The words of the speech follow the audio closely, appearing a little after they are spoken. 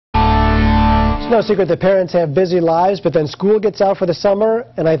no secret that parents have busy lives, but then school gets out for the summer,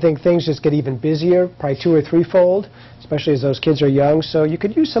 and I think things just get even busier, probably 2- or 3-fold, especially as those kids are young. So you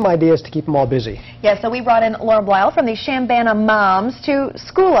could use some ideas to keep them all busy. Yeah, so we brought in Laura Bleill from the Champaign-Urbana moms to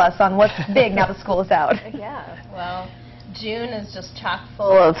school us on what's big now that school is out. Yeah, well, June is just chock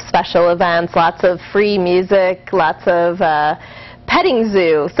full of special events, lots of free music, lots of petting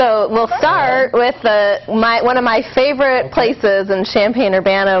zoo. So we'll start with one of my favorite places in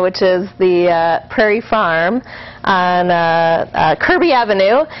Champaign-Urbana, which is the Prairie Farm on Kirby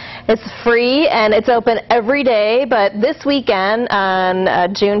Avenue. It's free and it's open every day, but this weekend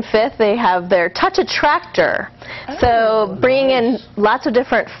on June 5th they have their Touch a Tractor. So bringing in lots of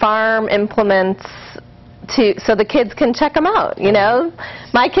different farm implements so the kids can check them out, you know.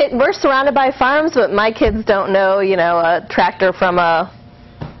 We're surrounded by farms, but my kids don't know, you know, a tractor from a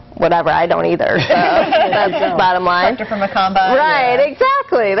whatever. I don't either. So that's the bottom line. Tractor from a combine. Right, yeah.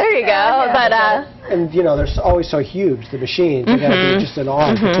 Exactly. There you go. Yeah. And, you know, they're always so huge, the machines. They gotta be just in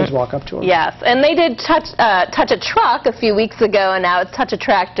awe as the kids walk up to them. Yes, and they did Touch a Truck a few weeks ago, and now it's Touch a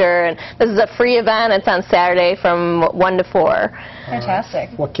Tractor. And this is a free event. It's on Saturday from 1 to 4. Fantastic.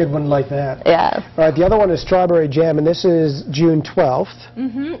 Right. What kid wouldn't like that? Yeah. All right, the other one is Strawberry Jam, and this is June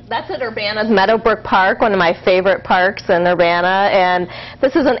 12th. That's at Urbana's Meadowbrook Park, one of my favorite parks in Urbana. And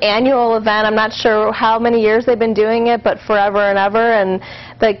this is an annual event. I'm not sure how many years they've been doing it, but forever and ever. And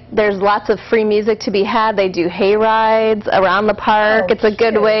there's lots of free music to be had. They do hay rides around the park. It's a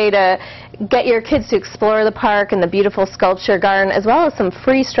good way to get your kids to explore the park and the beautiful sculpture garden, as well as some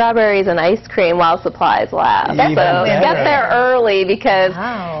free strawberries and ice cream while supplies last. So get there early because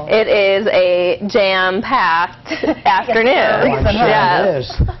it is a jam-packed afternoon. It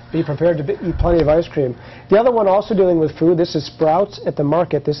is. Be prepared to eat plenty of ice cream. The other one also dealing with food, this is Sprouts at the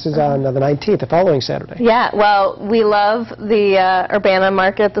Market. This is on the 19th, the following Saturday. Yeah, well, we love the Urbana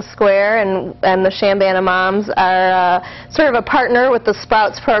Market at the Square, and the Champaign Moms are sort of a partner with the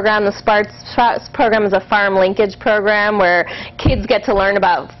Sprouts program. The Sprouts program is a farm linkage program where kids get to learn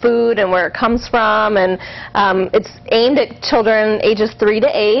about food and where it comes from, and it's aimed at children ages 3 to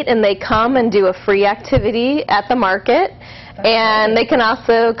 8, and they come and do a free activity at the market. And they can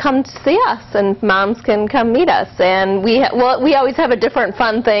also come to see us, and moms can come meet us. And we always have a different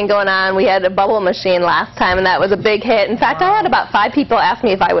fun thing going on. We had a bubble machine last time, and that was a big hit. In fact, I had about 5 people ask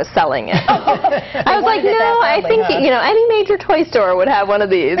me if I was selling it. I was like, no, I think you know, any major toy store would have one of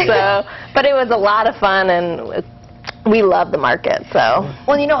these. So, but it was a lot of fun, and we love the market. So.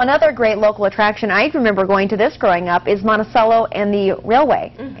 Well, you know, another great local attraction, I remember going to this growing up, is Monticello and the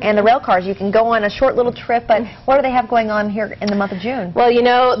railway and the rail cars. You can go on a short little trip, but what do they have going on here in the month of June? Well, you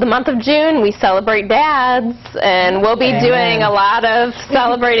know, the month of June we celebrate dads, and we'll be doing a lot of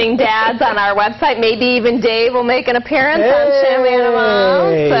celebrating dads on our website. Maybe even Dave will make an appearance on Champaign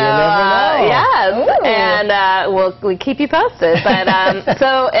Moms. So, yes, and we'll keep you posted. But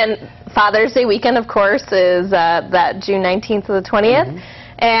and Father's Day weekend, of course, is that June 19th to the 20th.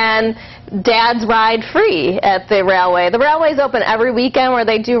 And dads ride free at the railway. The railway's open every weekend where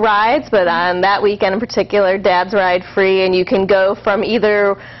they do rides, but on that weekend in particular, dads ride free, and you can go from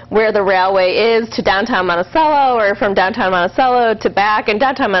either where the railway is to downtown Monticello, or from downtown Monticello to back. And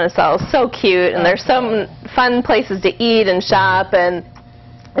downtown Monticello is so cute, and there's some fun places to eat and shop, and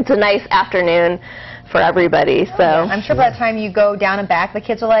it's a nice afternoon for everybody. So I'm sure by the time you go down and back, the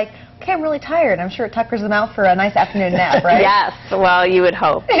kids are like, okay, I'm really tired. I'm sure it tuckers them out for a nice afternoon nap, right? Yes, well, you would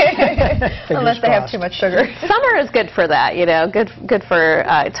hope. Unless they have too much sugar. Summer is good for that, you know, good for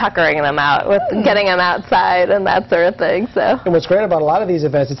tuckering them out, with getting them outside and that sort of thing. So. And what's great about a lot of these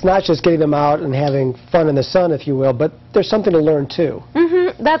events, it's not just getting them out and having fun in the sun, if you will, but there's something to learn too.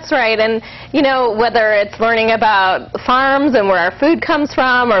 That's right, and you know, whether it's learning about farms and where our food comes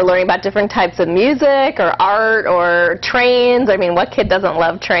from, or learning about different types of music or art or trains. I mean, what kid doesn't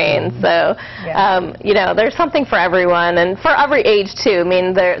love trains? So, you know, there's something for everyone, and for every age too. I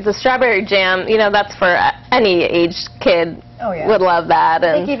mean, the Strawberry Jam, you know, that's for any age kid. Would love that.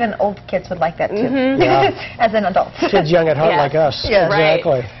 And I think even old kids would like that too, as an adult. Kids young at heart like us.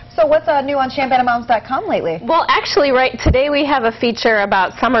 Exactly. So what's new on ChampaignMoms.com lately? Well, actually, today we have a feature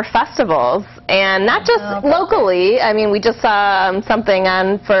about summer festivals, and not just locally. I mean, we just saw something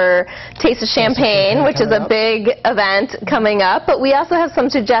on for Taste of Champaign, which is a big event coming up, but we also have some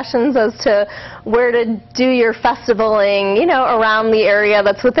suggestions as to where to do your festivaling, you know, around the area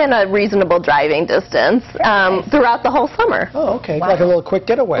that's within a reasonable driving distance throughout the whole summer. Oh, okay. Like a little quick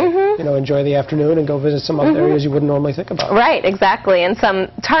getaway. You know, enjoy the afternoon and go visit some other areas you wouldn't normally think about. Right, exactly. And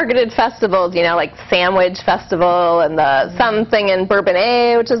some targeted festivals, you know, like Sandwich Festival and something in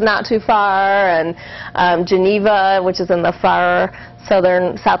Bourbonnais, which is not too far. and Geneva, which is in the far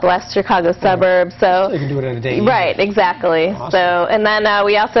southwest Chicago suburbs. So you can do it in a day. Right, exactly. Awesome. So, and then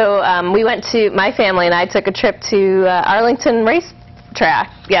we also my family and I took a trip to Arlington Racetrack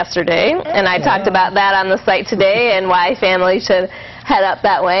yesterday, and I talked about that on the site today and why families should head up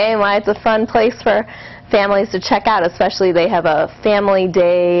that way and why it's a fun place for families to check out. Especially they have a family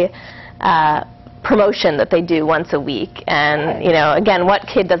day promotion that they do once a week, and you know, again, what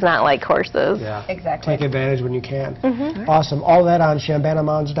kid does not like horses? Yeah, exactly. Take advantage when you can. Awesome. All that on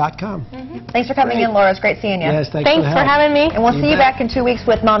ChampaignUrbana.com. Thanks for coming in, Laura. It's great seeing you. Yes, thanks for having me. And we'll see you back in 2 weeks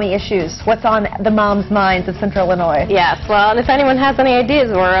with Mommy Issues. What's on the moms' minds of Central Illinois? Yes. Well, and if anyone has any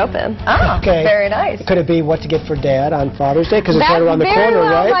ideas, we're open. Ah, okay. Very nice. Could it be what to get for Dad on Father's Day? Because it's That right around the very corner,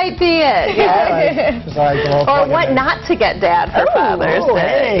 well right? might be it. Yeah. Sorry, go Or what not to get Dad for Father's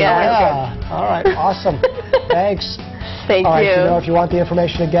Day. Hey, Yeah. All right, awesome. Thanks. Thank All right, you. if you want the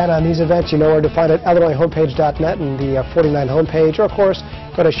information again on these events, you know where to find it, IllinoisHomepage.net and the 49 homepage, or of course,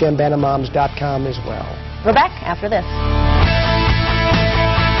 go to ChampaignUrbana.com as well. We're back after this.